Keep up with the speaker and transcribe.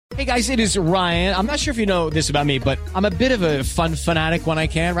Hey guys, it is Ryan. I'm not sure if you know this about me, but I'm a bit of a fun fanatic when I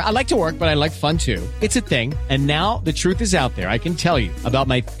can. I like to work, but I like fun too. It's a thing. And now the truth is out there. I can tell you about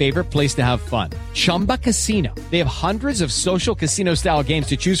my favorite place to have fun. Chumba Casino. They have hundreds of social casino style games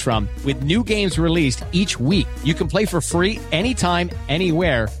to choose from with new games released each week. You can play for free anytime,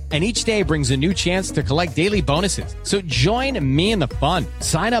 anywhere. And each day brings a new chance to collect daily bonuses. So join me in the fun.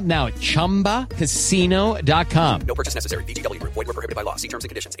 Sign up now at ChumbaCasino.com. No purchase necessary. VGW Group. Void where prohibited by law. See terms and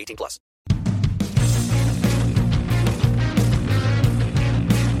conditions. 18+.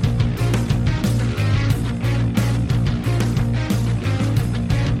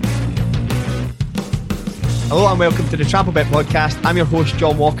 Hello and welcome to the Trample Bet podcast. I'm your host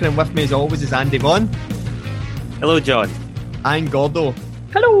John Walker, and with me as always is Andy Vaughan. Hello, John. And Gordo.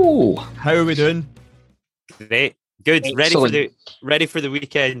 Hello. How are we doing? Great, good. Excellent. Ready for the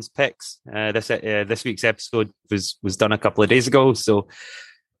weekend's picks. This week's episode was done a couple of days ago, so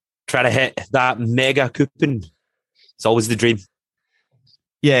try to hit that mega coupon. It's always the dream.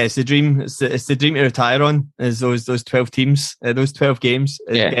 Yeah, it's the dream. It's the dream to retire on. Is those 12 teams, those 12 games.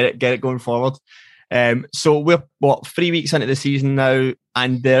 Yeah. Get it going forward. So we're 3 weeks into the season now,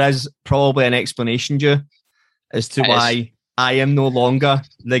 and there is probably an explanation due as to why I am no longer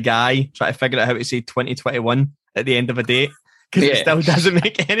the guy trying to figure out how to say 2021 at the end of a date, because it still doesn't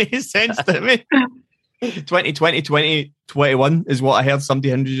make any sense to me. 2020, 2021 is what I heard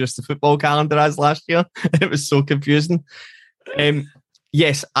somebody introduced the football calendar as last year. It was so confusing.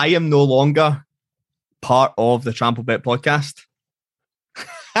 Yes, I am no longer part of the Trample Bet podcast.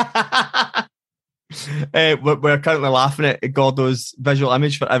 We're currently laughing at Gordo's visual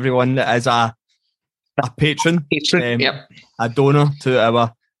image for everyone that is a patron, a donor to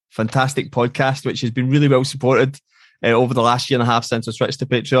our fantastic podcast, which has been really well supported over the last year and a half since I switched to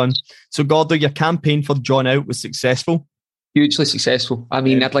Patreon. So, Gordo, your campaign for John Out was successful. Hugely successful. I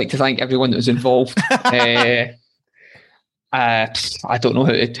mean, I'd like to thank everyone that was involved. I don't know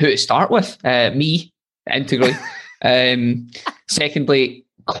who to start with. Me, integrally. Secondly,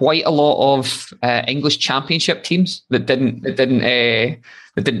 quite a lot of English Championship teams that didn't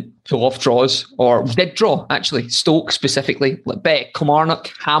pull off draws, or did draw actually. Stoke specifically, like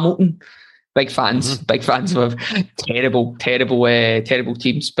Kilmarnock, Hamilton. Big fans of terrible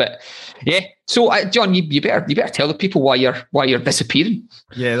teams. But yeah, so John, you better tell the people why you're disappearing.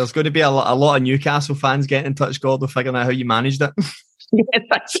 Yeah, there's going to be a lot of Newcastle fans getting in touch, Gordo, figuring out how you managed it. Yeah,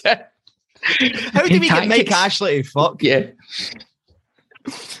 that's it. How did we get Mike Ashley? Fuck yeah.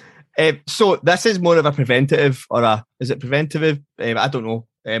 So this is more of a preventative, or is it preventative? I don't know.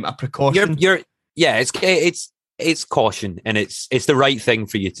 A precaution. It's caution, and it's the right thing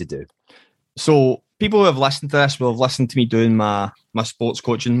for you to do. So people who have listened to this will have listened to me doing my sports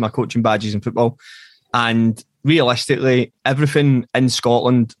coaching, my coaching badges in football, and realistically, everything in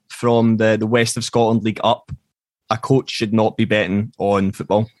Scotland from the West of Scotland League up, a coach should not be betting on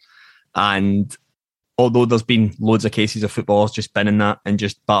football. And although there's been loads of cases of footballers just binning that and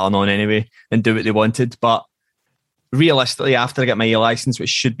just battering on anyway and do what they wanted. But realistically, after I get my A licence, which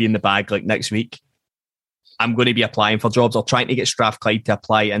should be in the bag like next week, I'm going to be applying for jobs or trying to get Strathclyde to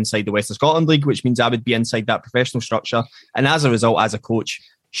apply inside the West of Scotland League, which means I would be inside that professional structure. And as a result, as a coach,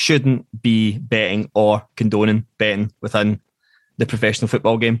 shouldn't be betting or condoning betting within the professional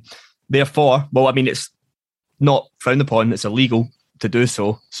football game. Therefore, it's not frowned upon, it's illegal to do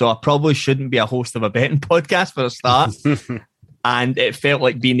so. So I probably shouldn't be a host of a betting podcast for a start. And it felt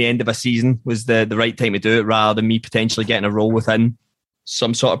like being the end of a season was the right time to do it, rather than me potentially getting a role within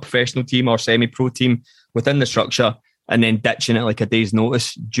some sort of professional team or semi-pro team within the structure and then ditching it like a day's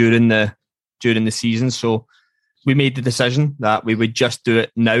notice during the season. So we made the decision that we would just do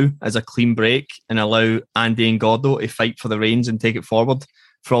it now as a clean break and allow Andy and Gordo to fight for the reins and take it forward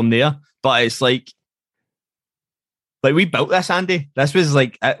from there. But it's like we built this, Andy. This was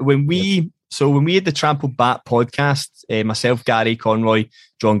like when we had the Trample Bat podcast, myself, Gary, Conroy,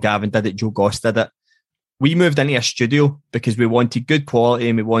 John Gavin did it, Joe Goss did it. We moved into a studio because we wanted good quality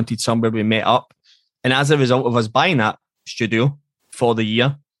and we wanted somewhere we met up. And as a result of us buying that studio for the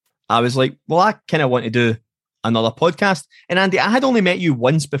year, I was like, well, I kind of want to do another podcast. And Andy, I had only met you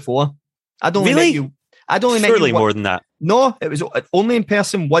once before. I'd only met you more than that. No, it was only in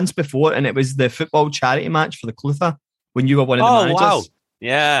person once before, and it was the football charity match for the Clutha when you were one of the managers. Wow.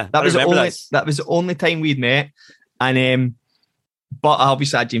 Yeah, that was the only time we'd met. And but I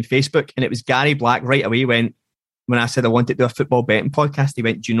obviously had you on Facebook, and it was Gary Black right away when I said I wanted to do a football betting podcast. He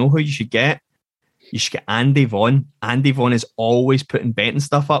went, "Do you know who you should get? You should get Andy Vaughan. Andy Vaughan is always putting betting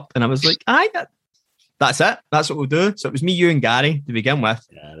stuff up." And I was like, that's it. That's what we'll do. So it was me, you, and Gary to begin with.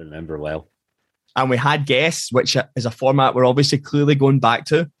 Yeah, I remember well. And we had guests, which is a format we're obviously clearly going back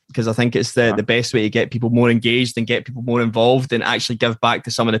to. because I think it's the best way to get people more engaged and get people more involved and actually give back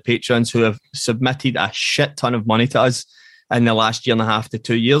to some of the patrons who have submitted a shit ton of money to us in the last year and a half to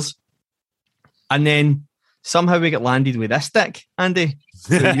 2 years. And then somehow we get landed with this dick, Andy.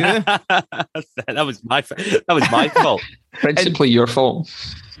 That was my fault. Principally your fault.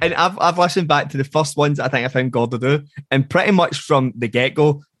 And I've listened back to the first ones I think I found Gordo do, and pretty much from the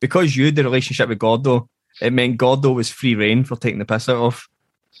get-go, because you had the relationship with Gordo, it meant Gordo was free reign for taking the piss out of.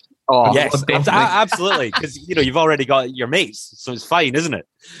 Oh, yes, absolutely. Because you've already got your mates, so it's fine, isn't it?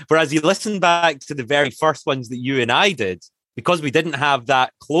 Whereas you listen back to the very first ones that you and I did, because we didn't have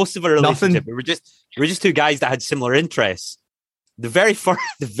that close of a relationship. We were just two guys that had similar interests. The very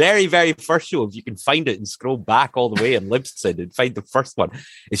first show, if you can find it and scroll back all the way in Libsyn and find the first one,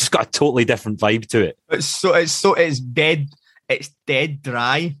 it's just got a totally different vibe to it. It's dead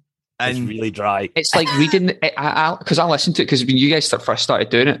dry. And it's really dry. It's like reading, because I listened to it, because when you guys first started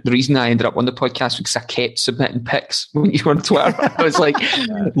doing it, the reason I ended up on the podcast was because I kept submitting picks when you were on Twitter. I was like,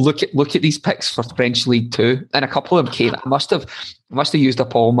 look at these picks for French League 2. And a couple of them came. I must have used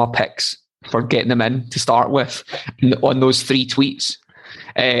up all my picks for getting them in to start with on those 3 tweets.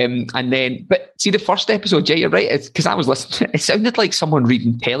 And then, but see the first episode, Jay, you're right, because I was listening to it, it sounded like someone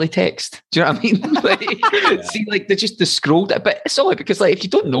reading teletext. Do you know what I mean? See, like they just scrolled it, but it's only because like if you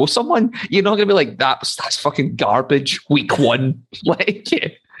don't know someone, you're not going to be like, that's fucking garbage, week 1. Like, yeah.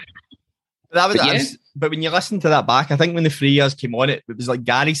 But when you listen to that back, I think when the 3 years came on, it was like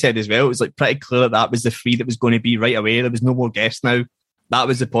Gary said as well, it was like pretty clear that was the 3 that was going to be right away. There was no more guests now. That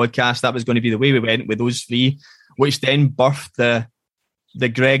was the podcast. That was going to be the way we went with those 3, which then birthed the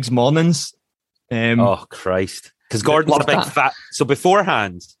Greg's Mornings. Oh, Christ. Because Gordon's a big fat... So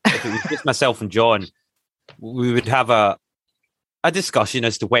beforehand, if it was just myself and John, we would have a discussion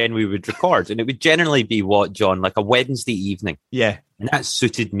as to when we would record. And it would generally be, what, John, like a Wednesday evening. Yeah. And that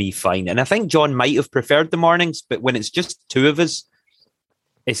suited me fine. And I think John might have preferred the mornings, but when it's just 2 of us,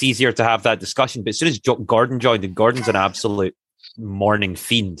 it's easier to have that discussion. But as soon as Gordon joined, and Gordon's an absolute morning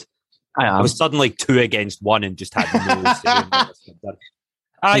fiend, I was suddenly 2 against 1 and just had no say.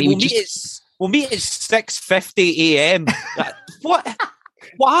 We'll meet at 6:50 a.m. What?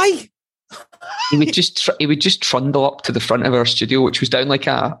 Why? He would just trundle up to the front of our studio, which was down like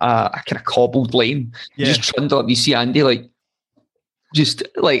a kind of cobbled lane. Yeah. Just trundle up. You see Andy just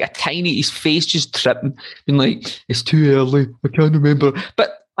like a tiny, his face just tripping, being like, it's too early, I can't remember.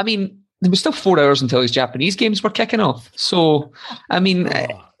 But I mean, there was still 4 hours until his Japanese games were kicking off. So I mean,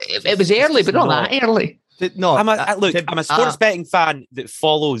 it was early, but not that early. No, I'm a sports betting fan that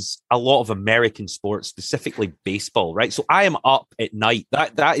follows a lot of American sports, specifically baseball, right? So I am up at night.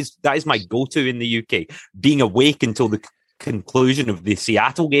 That is my go-to in the UK, being awake until the conclusion of the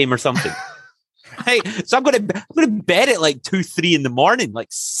Seattle game or something. Right? So I'm going to bed at like 2-3 in the morning, like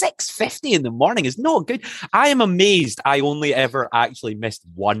 6:50 in the morning is not good. I am amazed I only ever actually missed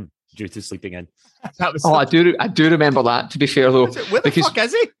 1 due to sleeping in. I do remember that, to be fair though. Where the fuck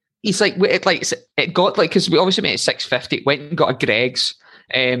is he? He's like, it got like, because we obviously met at 6:50, went and got a Greg's,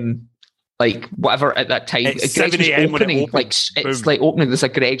 like whatever at that time. It's 7 a.m. when it opens. It's like opening, there's a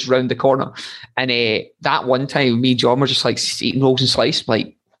Greg's round the corner. And that one time, me and John were just like eating rolls and slice,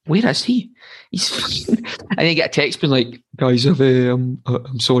 like, where is he? He's and then you get a text being like, guys, I'm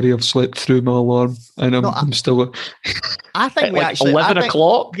sorry, I've slept through my alarm and I'm still. I think we like actually 11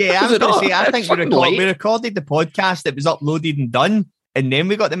 o'clock. Yeah, I was going to say, I think we recorded the podcast. It was uploaded and done. And then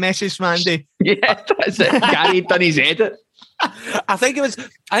we got the message from Andy. Yeah, that's it. Gary had done his edit. I think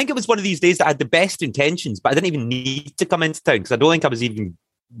it was one of these days that I had the best intentions, but I didn't even need to come into town because I don't think I was even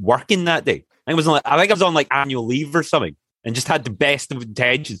working that day. I think I was on like annual leave or something, and just had the best of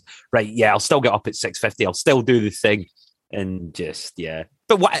intentions. Right? Yeah, I'll still get up at 6:50. I'll still do the thing, and just yeah.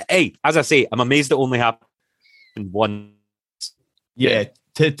 But hey, as I say, I'm amazed it only happened once. Yeah.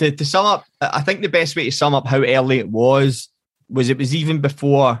 To sum up, I think the best way to sum up how early it was even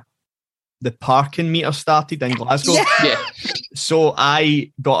before the parking meter started in Glasgow. Yeah. So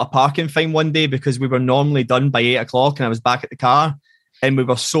I got a parking fine one day because we were normally done by 8 o'clock and I was back at the car and we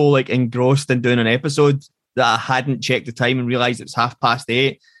were so like engrossed in doing an episode that I hadn't checked the time and realised it was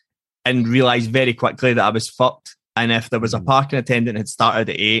 8:30 and realised very quickly that I was fucked. And if there was a parking attendant had started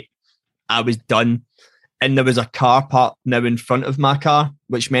at 8, I was done. And there was a car park now in front of my car,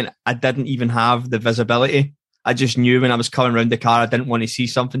 which meant I didn't even have the visibility. I just knew when I was coming around the car, I didn't want to see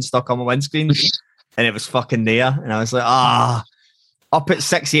something stuck on my windscreen. And it was fucking there. And I was like, up at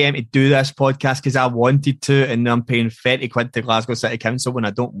 6 a.m. to do this podcast because I wanted to. And I'm paying 30 quid to Glasgow City Council when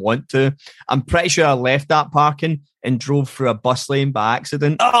I don't want to. I'm pretty sure I left that parking and drove through a bus lane by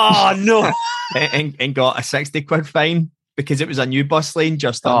accident. Oh, no. and got a 60 quid fine. because it was a new bus lane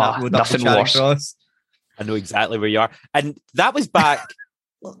just on that road up to nothing Charing worse. Cross. I know exactly where you are, and that was back.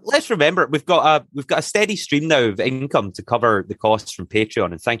 Let's remember, we've got a steady stream now of income to cover the costs from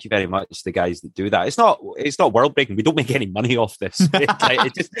Patreon, and thank you very much to the guys that do that. It's not world breaking. We don't make any money off this.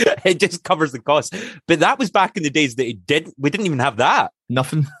 It just covers the costs. But that was back in the days that we didn't even have that.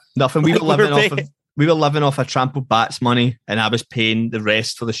 Nothing. We were living off a trampled bat's money, and I was paying the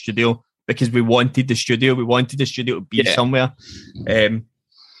rest for the studio because we wanted the studio. We wanted the studio to be somewhere, and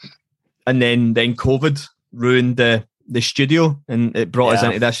then COVID ruined the studio, and it brought us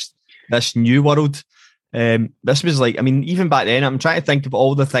into this new world. This was like, I mean, even back then, I'm trying to think of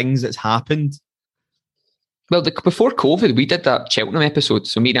all the things that's happened. Well, before COVID, we did that Cheltenham episode.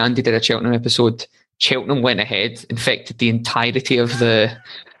 So me and Andy did a Cheltenham episode. Cheltenham went ahead, infected the entirety of the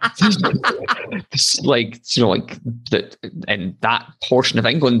in that portion of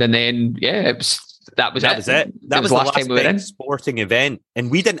England, and then that was it. That was the last time we were in sporting event, and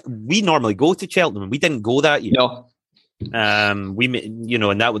we normally go to Cheltenham, and we didn't go that year. No. And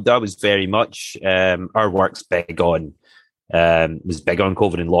that was very much our work's big on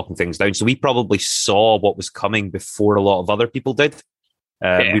COVID and locking things down. So we probably saw what was coming before a lot of other people did.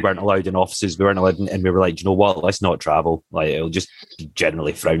 We weren't allowed in offices, we weren't allowed, and we were like, you know what? Let's not travel. Like, it'll just be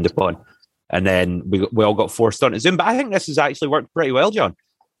generally frowned upon. And then we all got forced onto Zoom. But I think this has actually worked pretty well, John.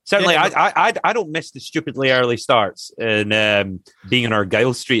 Certainly, I don't miss the stupidly early starts and being in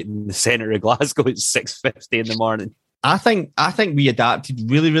Argyle Street in the centre of Glasgow at 6:50 in the morning. I think we adapted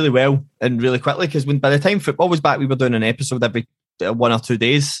really, really well and really quickly, because by the time football was back, we were doing an episode every 1 or 2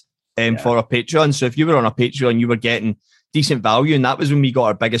 days for our Patreon. So if you were on a Patreon, you were getting decent value, and that was when we got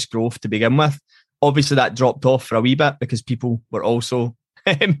our biggest growth to begin with. Obviously, that dropped off for a wee bit because people were also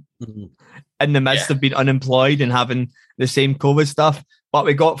in the midst of being unemployed and having the same COVID stuff. But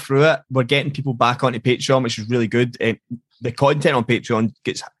we got through it. We're getting people back onto Patreon, which is really good. The content on Patreon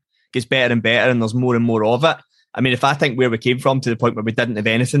gets better and better, and there's more and more of it. I mean, if I think where we came from to the point where we didn't have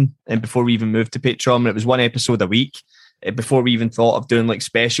anything, and before we even moved to Patreon, and it was one episode a week, before we even thought of doing like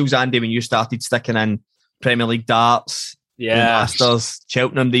specials, Andy, when you started sticking in Premier League darts, Masters,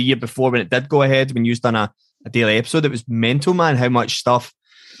 Cheltenham the year before when it did go ahead, when you done a daily episode, it was mental, man, how much stuff.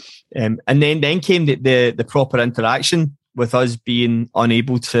 And then came the proper interaction with us being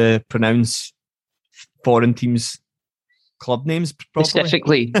unable to pronounce foreign teams' club names properly.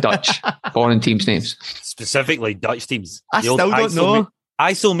 Specifically Dutch foreign teams' names. Specifically Dutch teams. I still don't know.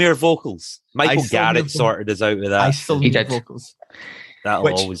 Isomere vocals. Michael Garrett sorted us out with that. I still need vocals. That'll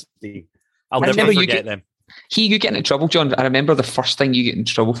always be. I'll never forget them. You get into trouble, John. I remember the first thing you get in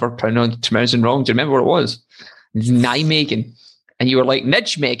trouble for pronouncing wrong. Do you remember what it was? Nijmegen. And you were like,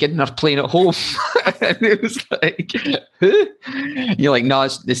 Nijmegen are playing at home. And it was like, who? And you're like, no,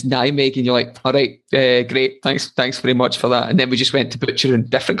 it's Nijmegen. You're like, all right, great. Thanks very much for that. And then we just went to butcher in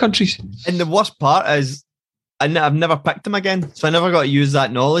different countries. And the worst part is, I've never picked them again. So I never got to use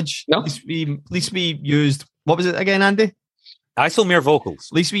that knowledge. No. At least we used, what was it again, Andy? Isomere vocals.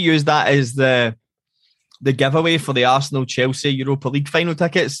 At least we used that as the giveaway for the Arsenal-Chelsea Europa League final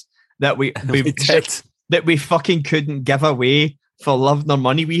tickets that we fucking couldn't give away for love nor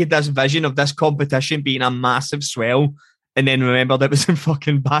money. We had this vision of this competition being a massive swell, and then remembered it was in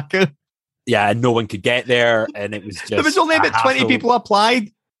fucking Baku. Yeah, and no one could get there, and it was just... There was only about 20 people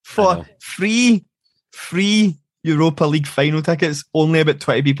applied for free Europa League final tickets. Only about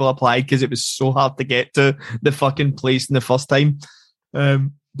 20 people applied because it was so hard to get to the fucking place in the first time.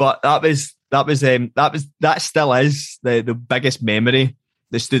 But that still is the biggest memory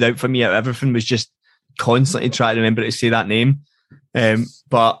that stood out for me out of everything, was just constantly trying to remember to say that name.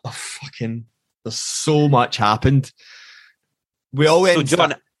 But fucking, there's so much happened. We all went. So,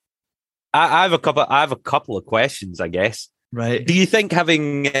 John, I have a couple of questions, I guess. Right. Do you think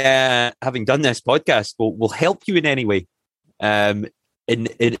having done this podcast will help you in any way in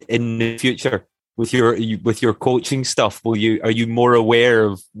the future with your coaching stuff? Are you more aware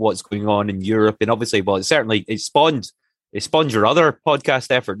of what's going on in Europe? And obviously, well, it spawned your other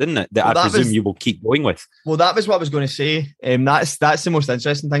podcast effort, didn't it? That I presume you will keep going with. Well, that was what I was going to say. That's the most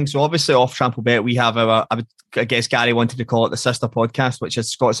interesting thing. So obviously off Trample Bet, we have I guess Gary wanted to call it the sister podcast, which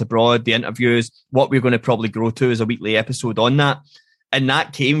is Scots Abroad. The interviews, what we're going to probably grow to is a weekly episode on that. And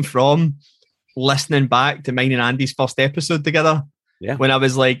that came from listening back to mine and Andy's first episode together. Yeah. When I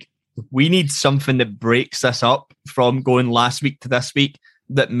was like, we need something that breaks this up from going last week to this week,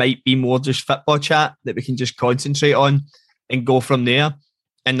 that might be more just football chat that we can just concentrate on and go from there.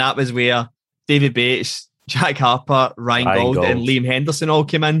 And that was where David Bates, Jack Harper, Ryan Gold and Liam Henderson all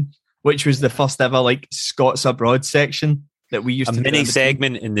came in, which was the first ever like Scots Abroad section. that we used a to do. mini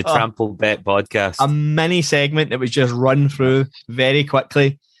segment in the Oh. Trample Bet podcast. A mini segment that was just run through very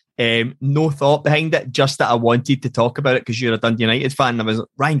quickly. No thought behind it, just that I wanted to talk about it because you're a Dundee United fan. I was like,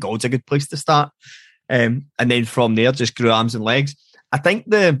 Ryan Gould's a good place to start. And then from there, just grew arms and legs. I think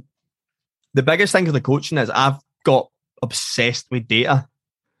the biggest thing for the coaching is I've got obsessed with data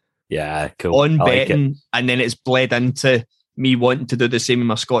Yeah, cool. on I like betting, it. and then it's bled into me wanting to do the same with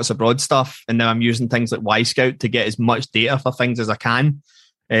my Scots Abroad stuff. And now I'm using things like Y-Scout to get as much data for things as I can.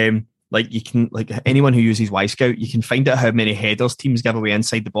 Like you can, like anyone who uses Y-Scout, you can find out how many headers teams give away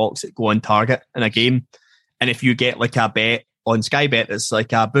inside the box that go on target in a game. And if you get like a bet on Sky Bet that's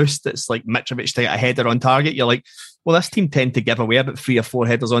like a boost, that's like Mitrovic to get a header on target, you're like, well, this team tend to give away about 3 or 4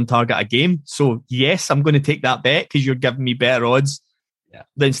 headers on target a game. So yes, I'm going to take that bet because you're giving me better odds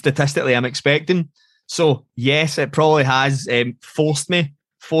than statistically I'm expecting. So yes, it probably has forced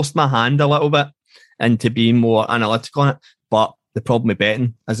my hand a little bit into being more analytical on it. But the problem with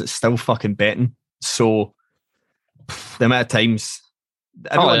betting is it's still fucking betting. So the amount of times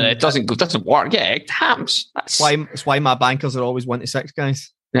it doesn't work. Yeah, it happens. That's why my bankers are always 1-6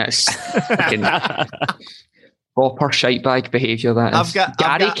 guys. Yes. Proper shite bag behaviour that is.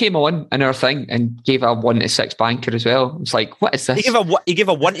 Gary came on in our thing and gave a 1-6 banker as well. It's like, what is this? He gave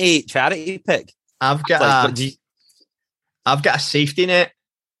a 1-8 charity pick. I've got a safety net,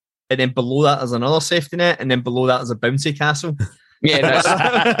 and then below that is another safety net, and then below that is a bouncy castle.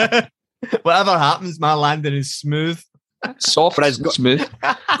 Yeah, whatever happens, my landing is smooth. Soft and smooth.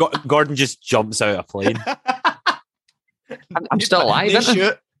 Gordon just jumps out of a plane. I'm still alive, isn't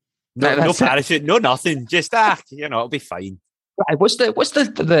I? No parachute, no nothing. Just it'll be fine. What's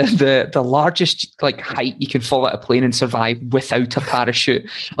the largest like height you can fall out a plane and survive without a parachute?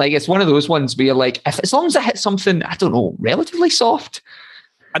 Like it's one of those ones where you're like, as long as I hit something, I don't know, relatively soft.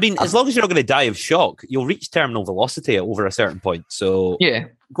 I mean, as long as you're not going to die of shock, you'll reach terminal velocity at over a certain point. So yeah,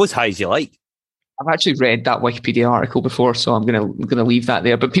 go as high as you like. I've actually read that Wikipedia article before, so I'm gonna leave that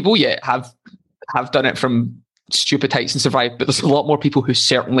there. But people have done it from stupid heights and survived, but there's a lot more people who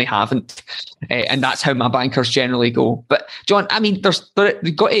certainly haven't, and that's how my bankers generally go. But John, I mean,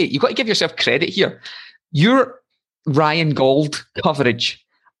 you've got to give yourself credit here. Your Ryan Gauld coverage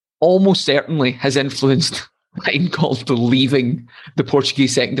almost certainly has influenced Ryan Gauld leaving the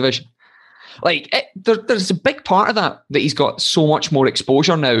Portuguese second division. Like there's a big part of that he's got so much more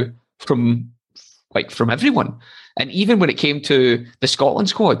exposure now from everyone, and even when it came to the Scotland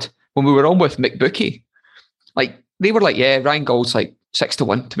squad, when we were on with Mick Bookie. Like they were like, yeah, Ryan Gould's like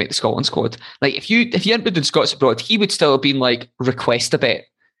 6-1 to make the Scotland squad. Like if you hadn't been in Scots Abroad, he would still have been like request a bet.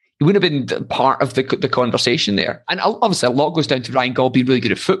 He wouldn't have been part of the conversation there. And obviously a lot goes down to Ryan Gauld being really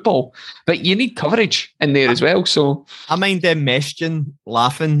good at football, but you need coverage in there as well. So I mind them messaging,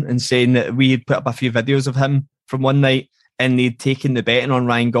 laughing and saying that we had put up a few videos of him from one night and they'd taken the betting on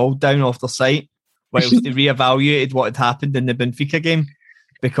Ryan Gauld down off their site whilst they reevaluated what had happened in the Benfica game.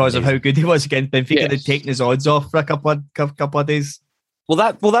 Because of how good he was against Benfica, they'd taken his odds off for a couple of days. Well,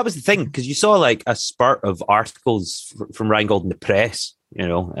 that was the thing, because you saw like a spurt of articles from Ryan Gauld in the press,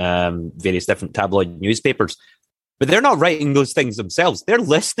 various different tabloid newspapers, but they're not writing those things themselves. They're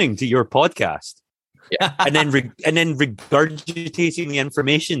listening to your podcast, and then regurgitating the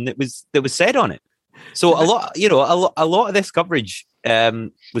information that was said on it. So a lot of this coverage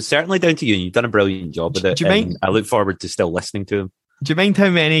was certainly down to you, and you've done a brilliant job with it. Do you mind? I look forward to still listening to him. Do you mind how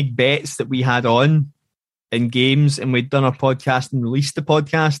many bets that we had on in games and we'd done our podcast and released the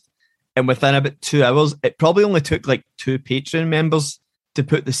podcast, and within about 2 hours, it probably only took like 2 Patreon members to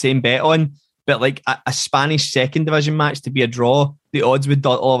put the same bet on, but like a Spanish second division match to be a draw, the odds would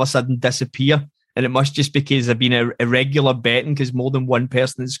all of a sudden disappear, and it must just because of being a irregular betting because more than one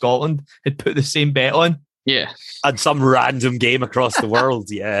person in Scotland had put the same bet on. Yeah. And some random game across the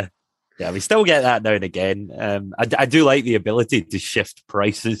world, yeah. Yeah, we still get that now and again. I do like the ability to shift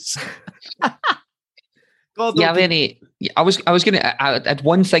prices. God, yeah, I was going to. I had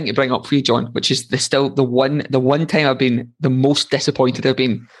one thing to bring up for you, John, which is the one time I've been the most disappointed I've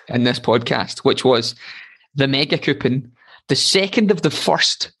been in this podcast, which was the mega coupon, the 2nd of the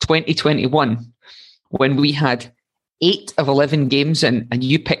 1st, 2021, when we had 8 of 11 games in, and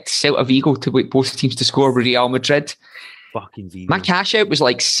you picked Celta Vigo to wait both teams to score with Real Madrid. Fucking Vigo. My cash out was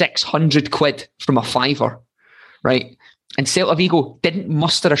like 600 quid from a fiver, right? And Celta Vigo didn't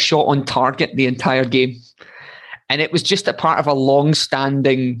muster a shot on target the entire game. And it was just a part of a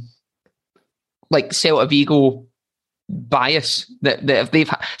long-standing like Celta Vigo bias that they've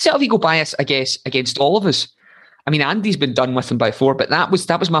had. Celta Vigo bias, I guess, against all of us. I mean, Andy's been done with them before, but that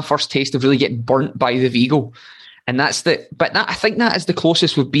was my first taste of really getting burnt by the Vigo. And I think that is the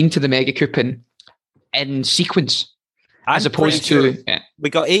closest we've been to the mega coupon in sequence. as opposed to we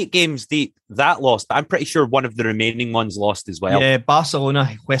got 8 games deep. That lost. I'm pretty sure one of the remaining ones lost as well. Yeah,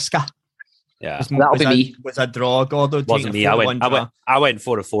 Barcelona, Huesca. Yeah, that'll be me. Was a draw. Gordo wasn't me. I went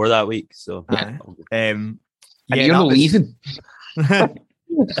 4-4 that week. So and you're not leaving.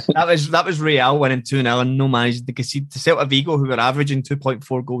 that was Real winning 2-0 and no managing to concede to Celta Vigo, who were averaging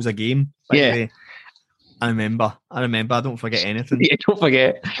 2.4 goals a game. Yeah. I remember. I don't forget anything. Yeah, don't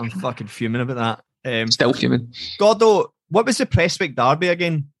forget. I'm fucking fuming about that. Still fuming. Gordo, what was the Prestwick derby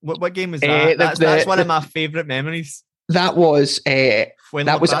again? What game was that? That's one of my favourite memories. It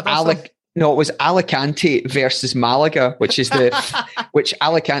was Alicante versus Malaga, which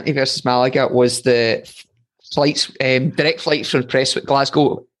Alicante versus Malaga was the flights, direct flights from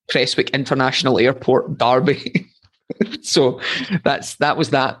Glasgow Prestwick International Airport derby. So that was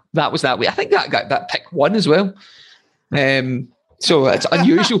that way. I think that pick won as well. So it's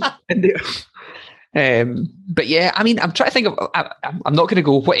unusual. But yeah, I mean, I'm trying to think of. I'm not going to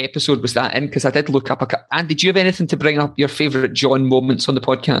go. What episode was that in? Because I did look up. And did you have anything to bring up your favourite John moments on the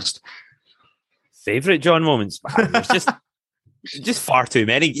podcast? Favourite John moments? Man, there's just far too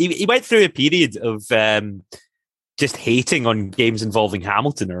many. He went through a period of just hating on games involving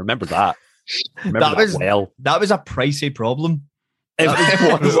Hamilton. I remember that. That was a pricey problem.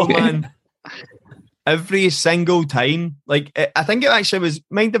 Man. Every single time, like I think it actually was.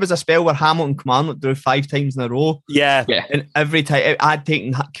 Mind there was a spell where Hamilton Kilmarnock drew 5 times in a row. Yeah. And every time I'd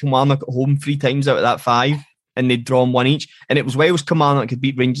taken Kilmarnock at home 3 times out of that 5, and they'd drawn 1 each. And it was Wales Kilmarnock could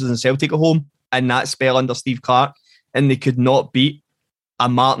beat Rangers and Celtic at home in that spell under Steve Clarke, and they could not beat a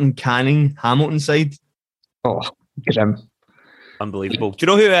Martin Canning Hamilton side. Oh, grim. Unbelievable. Do you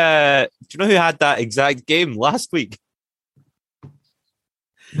know who had that exact game last week?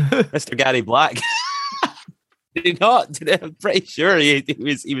 Mr. Gary Black. Did he not? I'm pretty sure he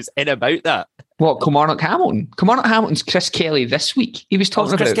was in about that. What, Kilmarnock Hamilton? Kilmarnock Hamilton's Chris Kelly this week. He was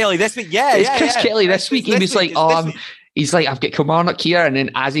talking about Chris Kelly this week. Yeah, it's Chris Kelly this week. He was like, he's like, I've got Kilmarnock here, and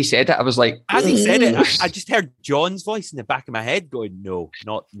then as he said it, I was like, as he said it, I just heard John's voice in the back of my head going, "No,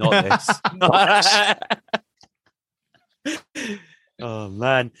 not this." Oh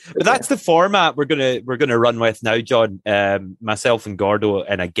man, but that's the format we're gonna run with now, John. Myself and Gordo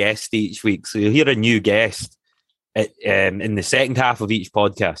and a guest each week. So you'll hear a new guest in the second half of each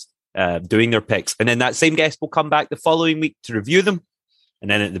podcast, doing their picks, and then that same guest will come back the following week to review them,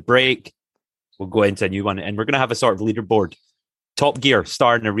 and then at the break we'll go into a new one, and we're gonna have a sort of leaderboard, Top Gear,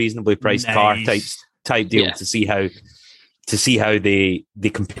 starting a reasonably priced car type deal to see how they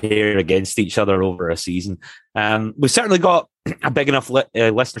compare against each other over a season. We've certainly got a big enough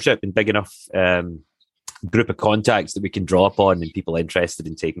listenership and big enough group of contacts that we can draw upon and people interested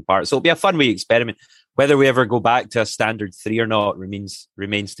in taking part. So it'll be a fun wee experiment. Whether we ever go back to a standard 3 or not remains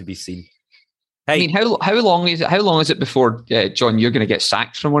to be seen. Hey, I mean, how long is it? How long is it before John, you're going to get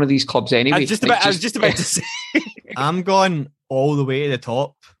sacked from one of these clubs anyway? I was just about to say, I'm going all the way to the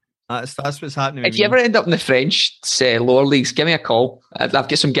top. That's what's happening. If you ever end up in the French lower leagues, give me a call. I've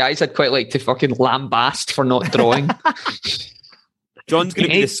got some guys I'd quite like to fucking lambast for not drawing. John's going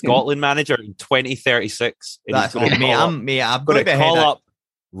to be the Scotland manager in 2036. That's mate. I'm going to call up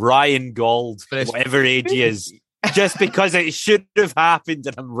Ryan Gold, whatever age he is, just because it should have happened,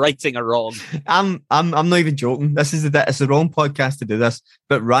 and I'm righting a wrong. I'm not even joking. It's the wrong podcast to do this.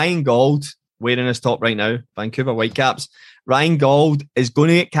 But Ryan Gold, wearing his top right now, Vancouver Whitecaps. Ryan Gold is going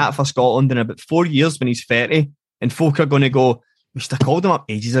to get capped for Scotland in about 4 years when he's 30, and folk are going to go, we should have called him up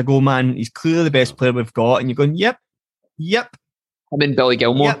ages ago, man. He's clearly the best player we've got. And you're going, yep. I'm in Billy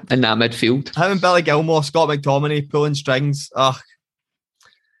Gilmore in that midfield. Him and Billy Gilmore, Scott McTominay pulling strings.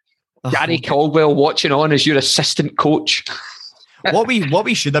 Gary Caldwell watching on as your assistant coach. What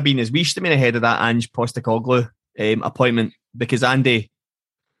we should have been is we should have been ahead of that Ange Postecoglou appointment, because Andy,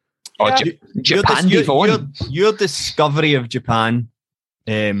 Japan, your discovery of Japan.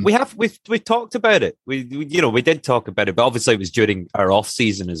 We've talked about it. We did talk about it, but obviously it was during our off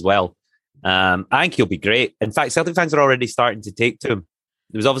season as well. I think he'll be great. In fact, Celtic fans are already starting to take to him.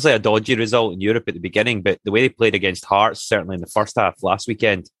 There was obviously a dodgy result in Europe at the beginning, but the way they played against Hearts, certainly in the first half last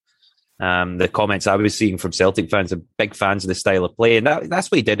weekend, the comments I was seeing from Celtic fans are big fans of the style of play, and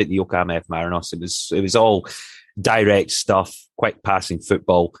that's what he did at the Yokohama F Marinos. It was all direct stuff, quick passing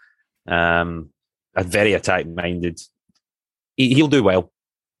football. Very attacking minded. He'll do well.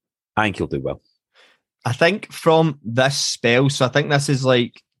 I think he'll do well. I think from this spell, so I think this is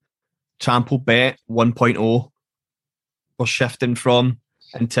like Trample Bet 1.0. We're shifting from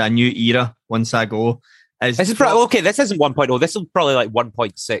into a new era once I go. This isn't 1.0. This is probably like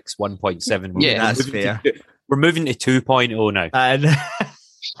 1.6, 1.7. Yeah, that's fair. We're moving to 2.0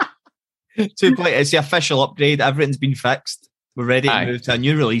 now. It's the official upgrade. Everything's been fixed. We're ready to move to a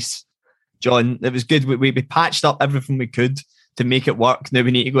new release. John, it was good. We patched up everything we could to make it work. Now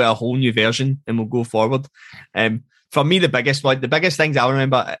we need to go to a whole new version and we'll go forward. For me, the biggest things I'll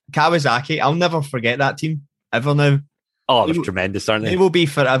remember, Kawasaki, I'll never forget that team, ever now. Oh, it was tremendous, aren't they? They will be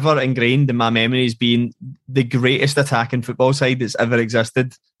forever ingrained in my memory as being the greatest attacking football side that's ever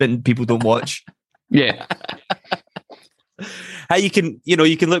existed, but people don't watch. Yeah. How you can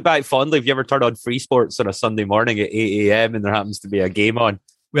look back fondly if you ever turn on Free Sports on a Sunday morning at 8 a.m. and there happens to be a game on.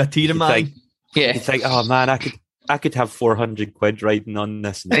 With a tear in my eye. Yeah. You think, oh man, I could have 400 quid riding on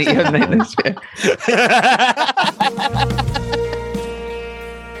this.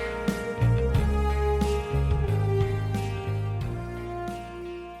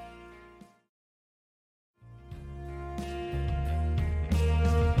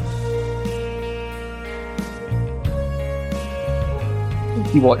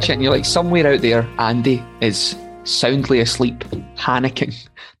 You watch it and you're like, somewhere out there, Andy is soundly asleep, panicking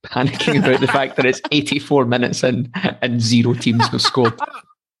about the fact that it's 84 minutes in and 0 teams have scored.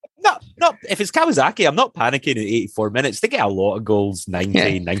 No, if it's Kawasaki, I'm not panicking at 84 minutes. They get a lot of goals,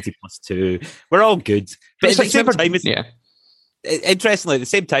 90 plus 2. We're all good. But at the same time, interestingly, at the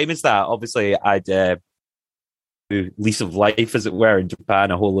same time as that, obviously, I'd lease of life, as it were, in Japan,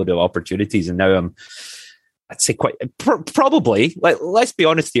 a whole load of opportunities. And now I'd say probably, let's be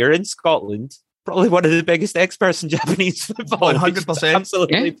honest here, in Scotland, probably one of the biggest experts in Japanese football. 100%.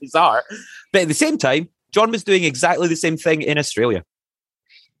 Absolutely bizarre. But at the same time, John was doing exactly the same thing in Australia.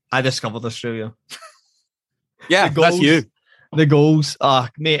 I discovered Australia. Yeah, that's you. The goals.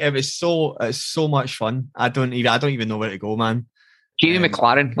 Mate, it's so much fun. I don't even know where to go, man. Jamie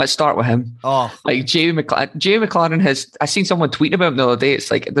McLaren, let's start with him. Oh, like Jamie McLaren has. I seen someone tweeting about him the other day.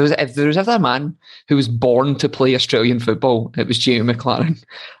 It's like if there was ever a man who was born to play Australian football, it was Jamie McLaren.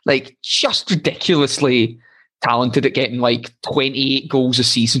 Like, just ridiculously talented at getting like 28 goals a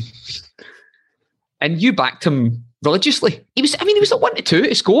season. And you backed him religiously. He was at 1-2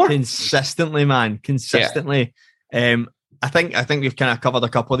 to score consistently, man. Consistently. Yeah. I think we've kind of covered a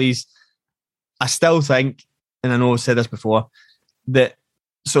couple of these. I still think, and I know I've said this before, that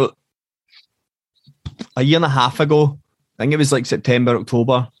so a year and a half ago, I think it was like September,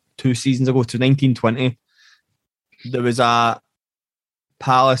 October, 2 seasons ago, to 1920, there was a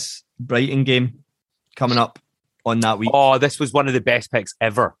Palace Brighton game coming up on that week. Oh, this was one of the best picks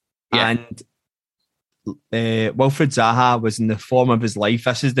ever. Yeah. And Wilfred Zaha was in the form of his life.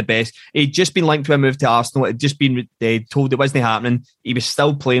 This is the best. He'd just been linked to a move to Arsenal. It had just been told it wasn't happening. He was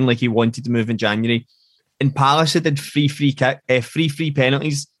still playing like he wanted to move in January. And Palace did free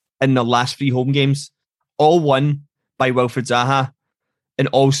penalties in their last 3 home games, all won by Wilfred Zaha and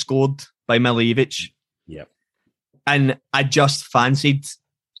all scored by Milivojevic. Yep. And I just fancied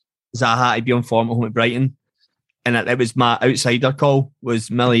Zaha to be on form at home at Brighton. And it was my outsider call, was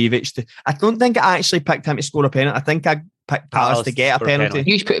Milivojevic. I don't think I actually picked him to score a penalty. I think I picked Palace to get a penalty.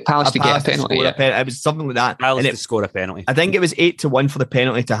 You put Palace to get a penalty. It was something like that. Palace to score a penalty. I think it was 8-1 for the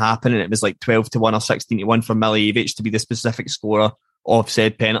penalty to happen, and it was like 12-1 or 16-1 for Milivojevic to be the specific scorer of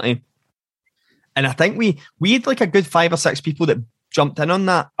said penalty. And I think we had like a good 5 or 6 people that jumped in on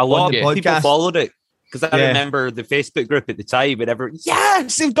that. A lot of people followed it. Because I remember the Facebook group at the time, and everyone,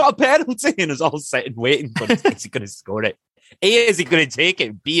 yes, he's got a penalty, and it was all sitting waiting for is he going to score it? A, is he going to take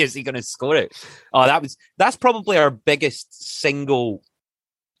it? B, is he going to score it? Oh, that's probably our biggest single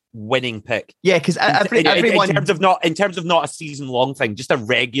winning pick. Yeah, because everyone in terms of not a season long thing, just a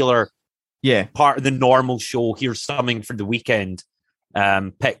regular part of the normal show. Here's something for the weekend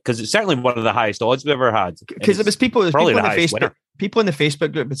pick, because it's certainly one of the highest odds we've ever had. Because it was people in the Facebook. People in the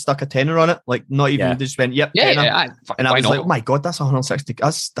Facebook group had stuck a tenner on it, like not even just went, yep, tenner. And I was like, oh my God, that's 160,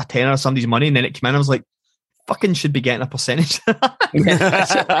 that's a tenner of somebody's money. And then it came in, I was like, fucking should be getting a percentage.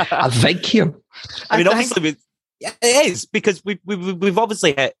 I think you. Obviously, it is, because we've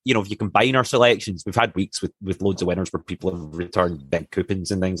obviously hit, if you combine our selections, we've had weeks with loads of winners where people have returned big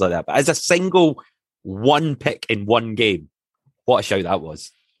coupons and things like that. But as a single one pick in one game, what a shout that was.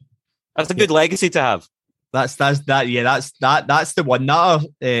 That's a good legacy to have. That's the one. I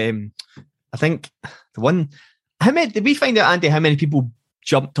think the one. How many did we find out, Andy? How many people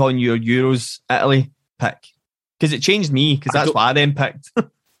jumped on your Euros Italy pick? Because it changed me. Because that's what I then picked.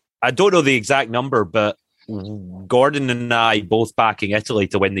 I don't know the exact number, but Gordon and I both backing Italy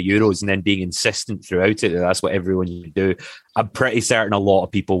to win the Euros and then being insistent throughout it. That's what everyone should do. I'm pretty certain a lot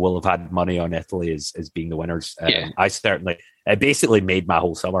of people will have had money on Italy as being the winners. I certainly. It basically made my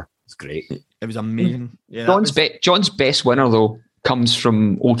whole summer. It's great. It was amazing. Yeah, John's best winner though comes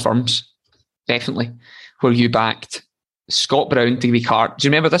from Old Firms, definitely, where you backed Scott Brown to be carded. Do you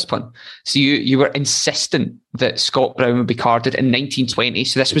remember this one? So you were insistent that Scott Brown would be carded in 1920.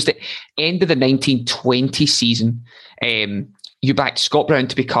 So this was the end of the 1920 season. You backed Scott Brown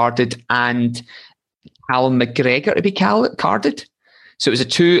to be carded and Alan McGregor to be carded. So it was a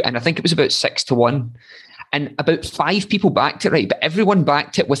 2, and I think it was about 6-1. And about 5 people backed it, right? But everyone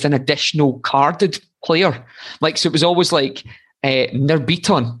backed it with an additional carded player. Like, so it was always like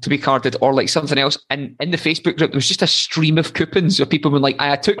Nerbeaton to be carded or like something else. And in the Facebook group, there was just a stream of coupons where people were like,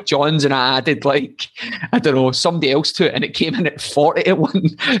 I took John's and I added like, I don't know, somebody else to it, and it came in at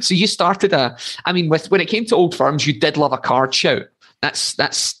 40-1. So you started when it came to Old Firms, you did love a card shout. That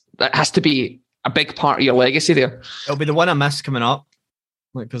has to be a big part of your legacy there. It'll be the one I miss coming up.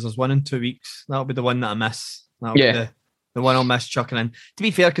 Like, because there's one in 2 weeks. That'll be the one that I miss. That'll be the one I'll miss chucking in. To be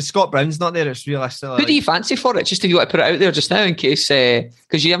fair, because Scott Brown's not there, it's realistic. Who do you fancy for it? Just if you want to put it out there just now in case,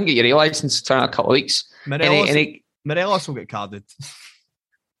 because you haven't got your A licence in a couple of weeks. Morelos will get carded.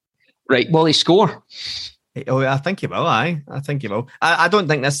 Right, will he score? Oh, I think he will, I think he will. I don't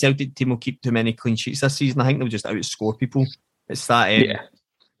think this Celtic team will keep too many clean sheets this season. I think they'll just outscore people. It's that.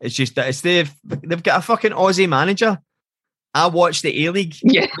 It's just that they've got a fucking Aussie manager. I watch the A-League.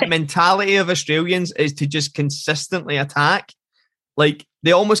 Yeah. The mentality of Australians is to just consistently attack. Like,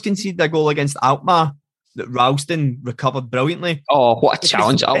 they almost conceded a goal against Alkmaar that Ralston recovered brilliantly. Oh, what a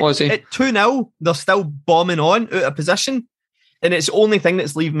challenge that was. At 2-0, they're still bombing on out of position. And it's the only thing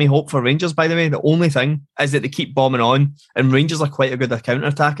that's leaving me hope for Rangers, by the way. The only thing is that they keep bombing on. And Rangers are quite a good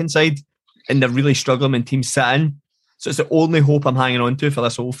counter-attacking side. And they're really struggling when teams sit in. So it's the only hope I'm hanging on to for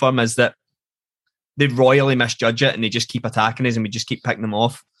this Old Firm is that they royally misjudge it and they just keep attacking us and we just keep picking them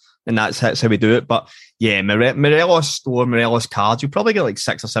off. And that's how we do it. But yeah, Morelos cards, you'll probably get like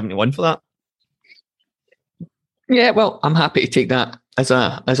 6 or 71 for that. Yeah, well, I'm happy to take that as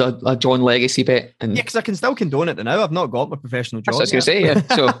a John legacy bet. And yeah, because I can still condone it now. I've not got my professional job. That's what I was going to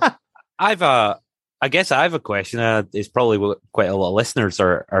say, yeah. So I guess I have a question. It's probably what quite a lot of listeners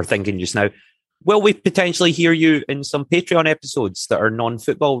are thinking just now. Will we potentially hear you in some Patreon episodes that are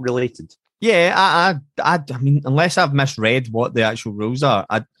non-football related? Yeah, I mean, unless I've misread what the actual rules are,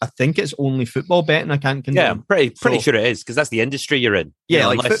 I think it's only football betting I can't condone. Yeah, I'm pretty sure it is, because that's the industry you're in.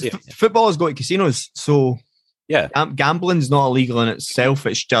 Yeah, football is going to casinos, so yeah, gambling's not illegal in itself.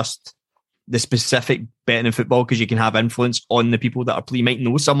 It's just the specific betting in football because you can have influence on the people that you might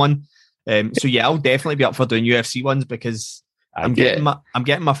know someone. So yeah, I'll definitely be up for doing UFC ones because I'm getting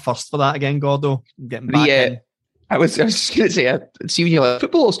my first for that again, Gordo. I'm getting back in. I was just going to say, see when you're like,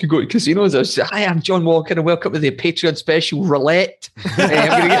 footballers can go to casinos. I was just, hi, I'm John Walker and welcome to the Patreon special roulette. I'm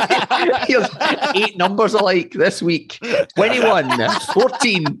going to get 8 numbers alike this week. 21,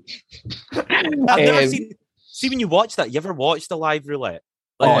 14. I've never seen, see when you watch that, you ever watch the live roulette?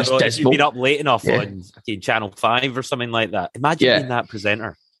 Like, it's dismal. You've been up late enough on Channel 5 or something like that. Imagine being that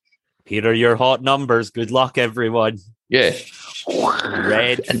presenter. Here are your hot numbers. Good luck, everyone. Yeah.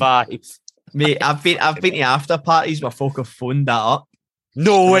 Red 5. Mate, I've been to after parties where folk have phoned that up.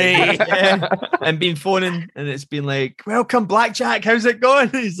 No way. Yeah. And been phoning and it's been like, welcome Blackjack, how's it going?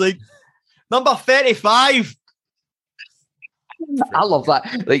 He's like, number 35. I love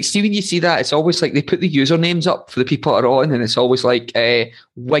that. Like, see when you see that, it's always like they put the usernames up for the people that are on, and it's always like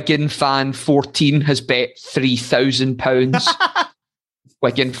Wigan fan 14 has bet £3,000.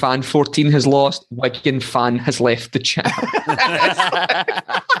 Wigan fan 14 has lost. Wigan fan has left the chat.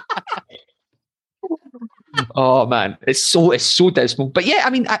 Oh man, it's so dismal. But yeah, I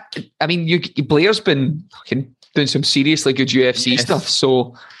mean, Blair's been fucking doing some seriously good UFC stuff.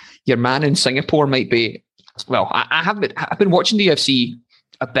 So your man in Singapore might be. Well, I've been watching the UFC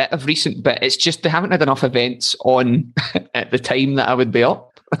a bit of recent, but it's just they haven't had enough events on at the time that I would be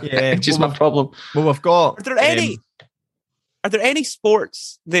up. Yeah, which is my problem. Well, we've got. Are there any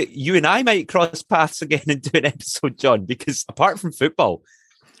sports that you and I might cross paths again and do an episode, John? Because apart from football,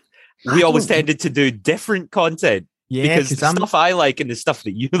 we always tended to do different content. Yeah, because the stuff I like and the stuff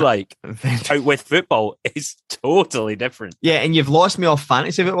that you like out with football is totally different. Yeah, and you've lost me off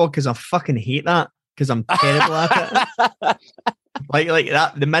fantasy football because I fucking hate that because I'm terrible at it. Like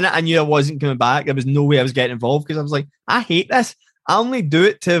that. The minute I knew I wasn't coming back, there was no way I was getting involved because I was like, I hate this. I only do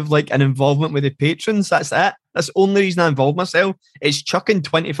it to have like an involvement with the patrons. That's it. That's the only reason I involve myself. It's chucking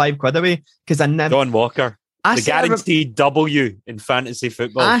 25 quid away because I never. John Walker. The guaranteed W in fantasy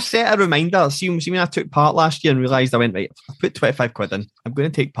football. I set a reminder. See when I took part last year and realised I went, right, I put 25 quid in. I'm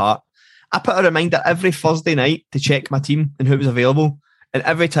going to take part. I put a reminder every Thursday night to check my team and who was available. And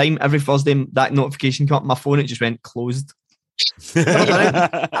every Thursday, that notification came up on my phone, it just went closed.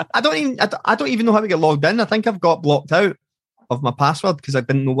 I don't even know how to get logged in. I think I've got blocked out of my password because I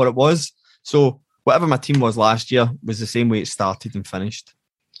didn't know what it was. So whatever my team was last year was the same way it started and finished.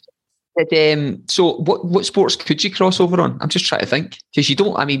 So what sports could you cross over on? I'm just trying to think, because you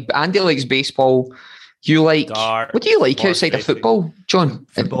don't. I mean, Andy likes baseball. You like Dart, what do you like outside of football, John?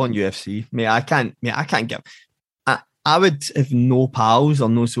 Football and UFC. Mate, I can't give. I would have no pals or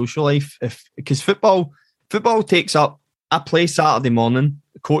no social life because football takes up. I play Saturday morning,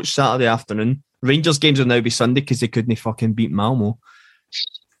 coach Saturday afternoon. Rangers games will now be Sunday because they couldn't fucking beat Malmo.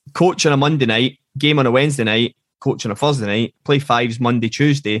 Coach on a Monday night, game on a Wednesday night, coach on a Thursday night, play fives Monday,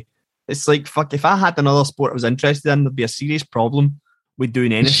 Tuesday. It's like, fuck, if I had another sport I was interested in, there'd be a serious problem with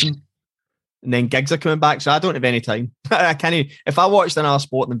doing anything. And then gigs are coming back, so I don't have any time. I can't. If I watched another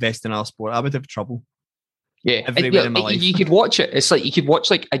sport and invested in another sport, I would have trouble. Yeah, everywhere in my life. You could watch it. It's like you could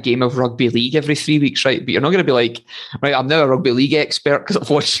watch like a game of rugby league every 3 weeks, right? But you're not going to be like, right, I'm now a rugby league expert because I've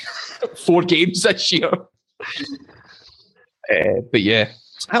watched 4 games this year. But yeah,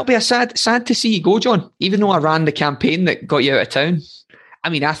 that'll be a sad to see you go, John. Even though I ran the campaign that got you out of town. I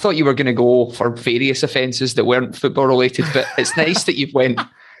mean, I thought you were going to go for various offences that weren't football related, but it's nice that you've went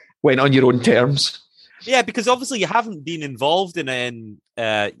on your own terms. Yeah, because obviously you haven't been involved in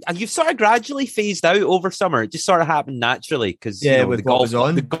you've sort of gradually phased out over summer. It just sort of happened naturally because with the golf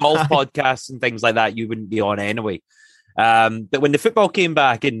podcasts and things like that you wouldn't be on anyway. But when the football came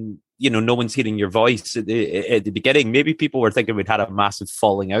back and no one's hearing your voice at the beginning, maybe people were thinking we'd had a massive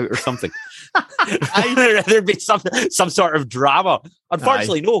falling out or something. There'd be some sort of drama.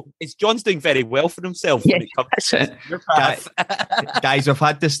 Unfortunately, no. It's John's doing very well for himself when it comes to your path. Guys, I've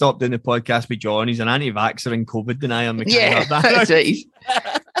had to stop doing the podcast with John. He's an anti-vaxxer and COVID denier. Yeah, that's it.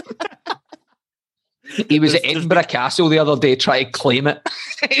 He was at Edinburgh Castle the other day trying to claim it.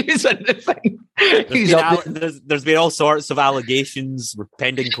 He was in the thing. There's been all sorts of allegations,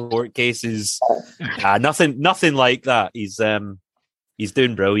 pending court cases. Nothing like that. He's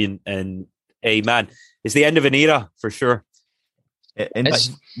doing brilliant. And hey, man, it's the end of an era for sure. It's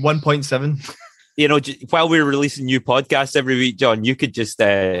 1.7. While we're releasing new podcasts every week, John, you could just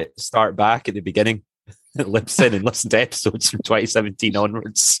start back at the beginning. Listen to episodes from 2017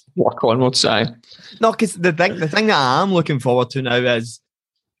 onwards. Work onwards, aye. No, because the thing that I am looking forward to now is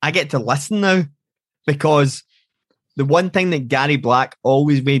I get to listen now, because the one thing that Gary Black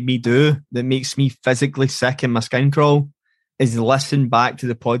always made me do that makes me physically sick in my skin crawl is listen back to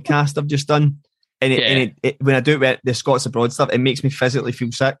the podcast I've just done. And when I do it with the Scots Abroad stuff, it makes me physically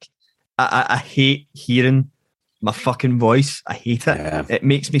feel sick. I hate hearing my fucking voice. I hate it. Yeah. It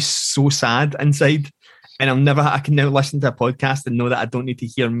makes me so sad inside. And I can now listen to a podcast and know that I don't need to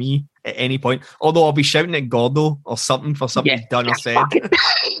hear me at any point. Although I'll be shouting at Gordo or something for something he's done or said.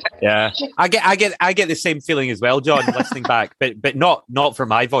 Yeah, I get the same feeling as well, John, listening back, but not for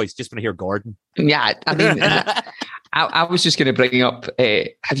my voice, just when I hear Gordon. Yeah, I mean, I was just going to bring up.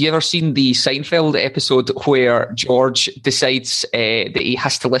 Have you ever seen the Seinfeld episode where George decides that he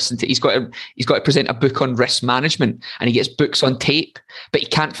has to listen to? He's got to present a book on risk management, and he gets books on tape, but he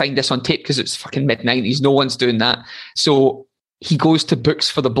can't find this on tape because it's fucking mid-90s. No one's doing that, so he goes to Books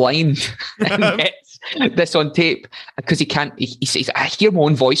for the Blind and gets this on tape because he can't. He says, "I hear my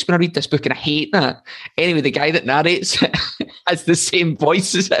own voice when I read this book, and I hate that." Anyway, the guy that narrates it has the same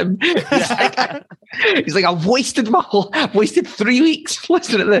voice as him. He's like, I've wasted 3 weeks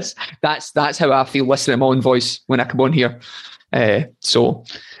listening to this. That's how I feel listening to my own voice when I come on here. So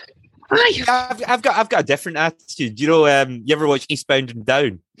I've got a different attitude. You ever watch Eastbound and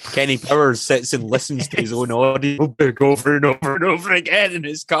Down? Kenny Powers sits and listens to his own audio book over and over and over again in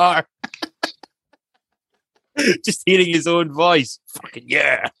his car. Just hearing his own voice. Fucking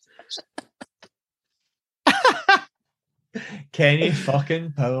yeah. Kenny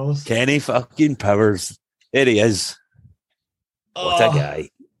fucking Powers. Kenny fucking Powers. There he is. What a guy.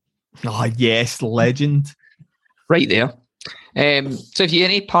 Oh, yes, legend. Right there. So have you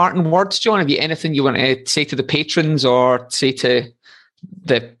any parting words, John? Have you anything you want to say to the patrons or say to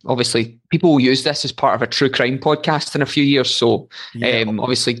obviously people will use this as part of a true crime podcast in a few years, so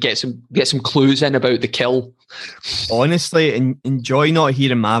obviously get some clues in about the kill. Honestly, enjoy not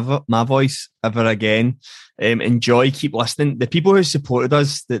hearing my voice ever again. Enjoy, keep listening. The people who supported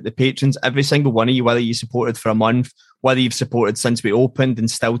us, the patrons, every single one of you, whether you supported for a month, whether you've supported since we opened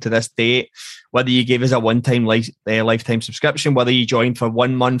and still to this date, whether you gave us a one-time lifetime subscription, whether you joined for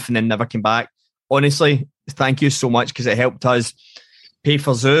 1 month and then never came back. Honestly, thank you so much, because it helped us pay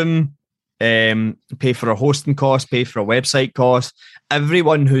for Zoom, pay for our hosting costs, pay for our website costs.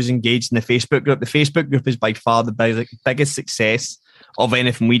 Everyone who's engaged in the Facebook group is by far the biggest success of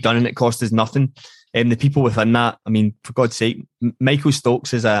anything we've done, and it cost us nothing. The people within that, I mean, for God's sake, Michael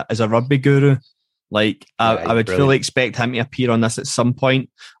Stokes is a rugby guru. Like, I would fully expect him to appear on this at some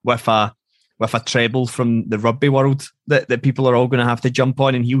point with a with a treble from the rugby world that people are all going to have to jump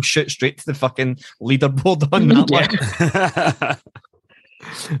on, and he'll shoot straight to the fucking leaderboard on that one.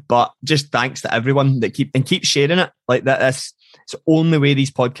 But just thanks to everyone that keep sharing it. Like that, it's the only way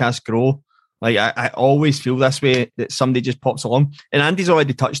these podcasts grow. Like I always feel this way, that somebody just pops along. And Andy's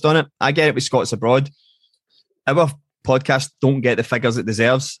already touched on it. I get it with Scots Abroad. Our podcast don't get the figures it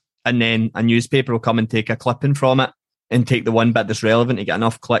deserves, and then a newspaper will come and take a clipping from it and take the one bit that's relevant to get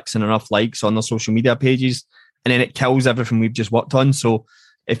enough clicks and enough likes on their social media pages, and then it kills everything we've just worked on. So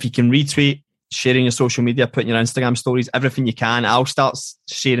if you can retweet, sharing your social media, putting your Instagram stories, everything you can, I'll start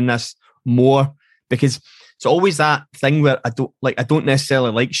sharing this more, because it's always that thing where I don't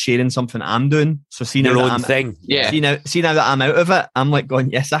necessarily like sharing something I'm doing. So see now that I'm thing. Yeah. See now that I'm out of it, I'm like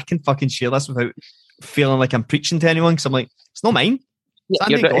going, yes, I can fucking share this without feeling like I'm preaching to anyone, because I'm like, it's not mine.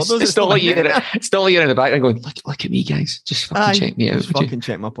 It's still like you're in the background going, look at me, guys. Just fucking check me out. Just fucking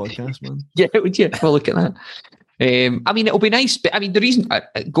check my podcast, man. Yeah, would you? Well, look at that. I mean, it'll be nice, but I mean, the reason,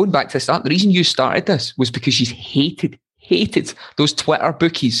 going back to the start, the reason you started this was because you hated those Twitter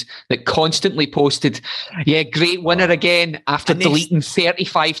bookies that constantly posted, yeah, great winner again, after deleting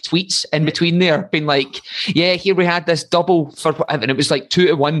 35 tweets in between there, being like, yeah, here we had this double for whatever, and it was like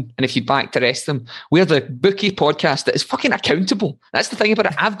 2-1, and if you back the rest of them, we're the bookie podcast that is fucking accountable. That's the thing about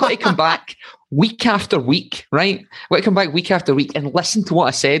it. I've got to come back week after week, right? I've got to come back week after week and listen to what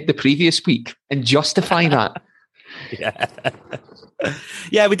I said the previous week and justify that.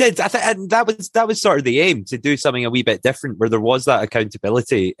 Yeah, we did. I think that was sort of the aim, to do something a wee bit different, where there was that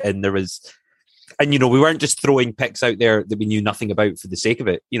accountability, and we weren't just throwing picks out there that we knew nothing about for the sake of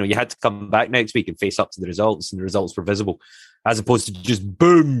it. You know, you had to come back next week and face up to the results, and the results were visible, as opposed to just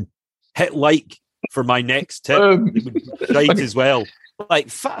boom, hit like for my next tip, right as well. Like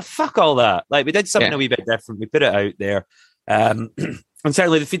fuck all that. Like, we did something a wee bit different. We put it out there, and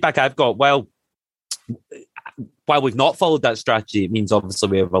certainly the feedback I've got, while we've not followed that strategy, it means obviously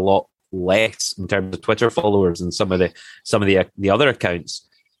we have a lot less in terms of Twitter followers and some of the other accounts.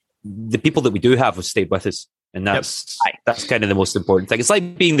 The people that we do have stayed with us, and that's kind of the most important thing. It's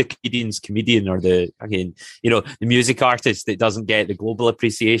like being the comedian's comedian, or the music artist that doesn't get the global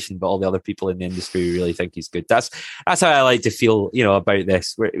appreciation, but all the other people in the industry really think he's good. That's how I like to feel, about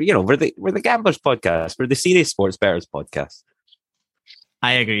this. We're the Gamblers podcast. We're the Serious Sports Bettors podcast.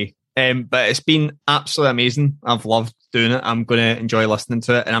 I agree. But it's been absolutely amazing. I've loved doing it. I'm going to enjoy listening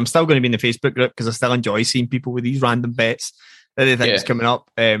to it, and I'm still going to be in the Facebook group because I still enjoy seeing people with these random bets that they think is coming up.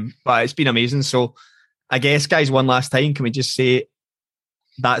 But it's been amazing. So I guess, guys, one last time, can we just say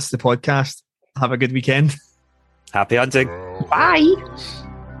that's the podcast? Have a good weekend. Happy hunting. Bye.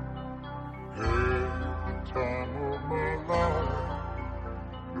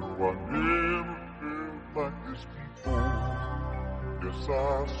 I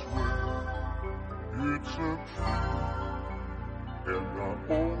swear it's a truth, and I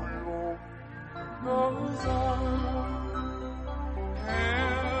owe it all. Cause I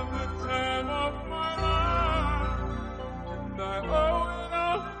had the time of my life, and I owe it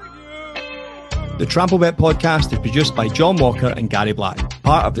all to you. The Tramplebet podcast is produced by John Walker and Gary Black,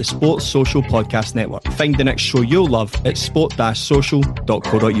 part of the Sports Social Podcast Network. Find the next show you'll love at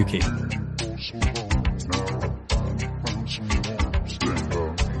sport-social.co.uk.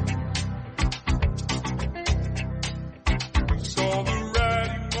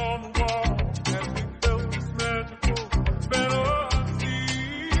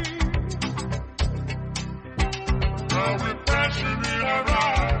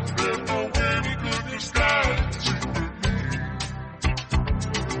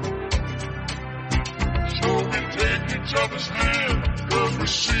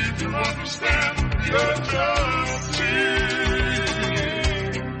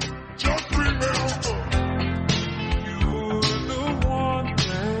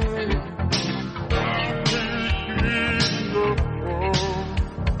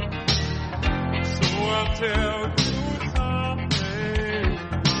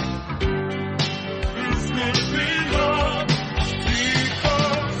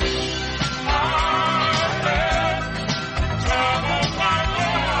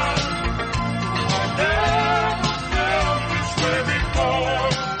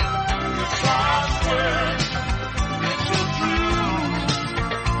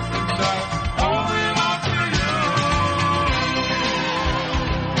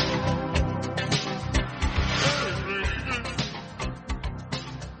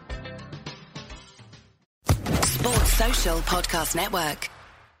 Social Podcast Network.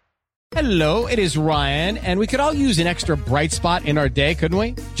 Hello, it is Ryan, and we could all use an extra bright spot in our day, couldn't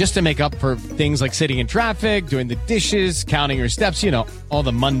we? Just to make up for things like sitting in traffic, doing the dishes, counting your steps, all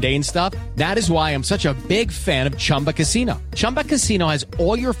the mundane stuff. That is why I'm such a big fan of Chumba Casino. Chumba Casino has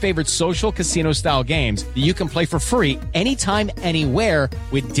all your favorite social casino-style games that you can play for free anytime, anywhere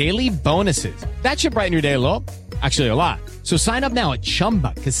with daily bonuses. That should brighten your day a little. Actually, a lot. So sign up now at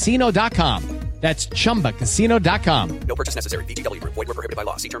ChumbaCasino.com. That's ChumbaCasino.com. No purchase necessary. VGW Group. Void where prohibited by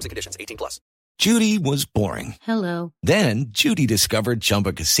law. See terms and conditions. 18+. Judy was boring. Hello. Then Judy discovered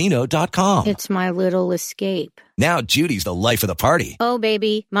ChumbaCasino.com. It's my little escape. Now Judy's the life of the party. Oh,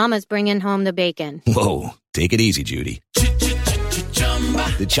 baby, mama's bringing home the bacon. Whoa, take it easy, Judy.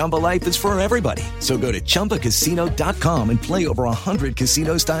 The Chumba life is for everybody. So go to ChumbaCasino.com and play over 100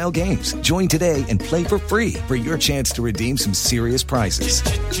 casino-style games. Join today and play for free for your chance to redeem some serious prizes.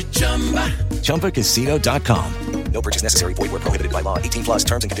 ChumbaCasino.com. No purchase necessary. Void where prohibited by law. 18+.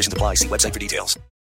 Terms and conditions apply. See website for details.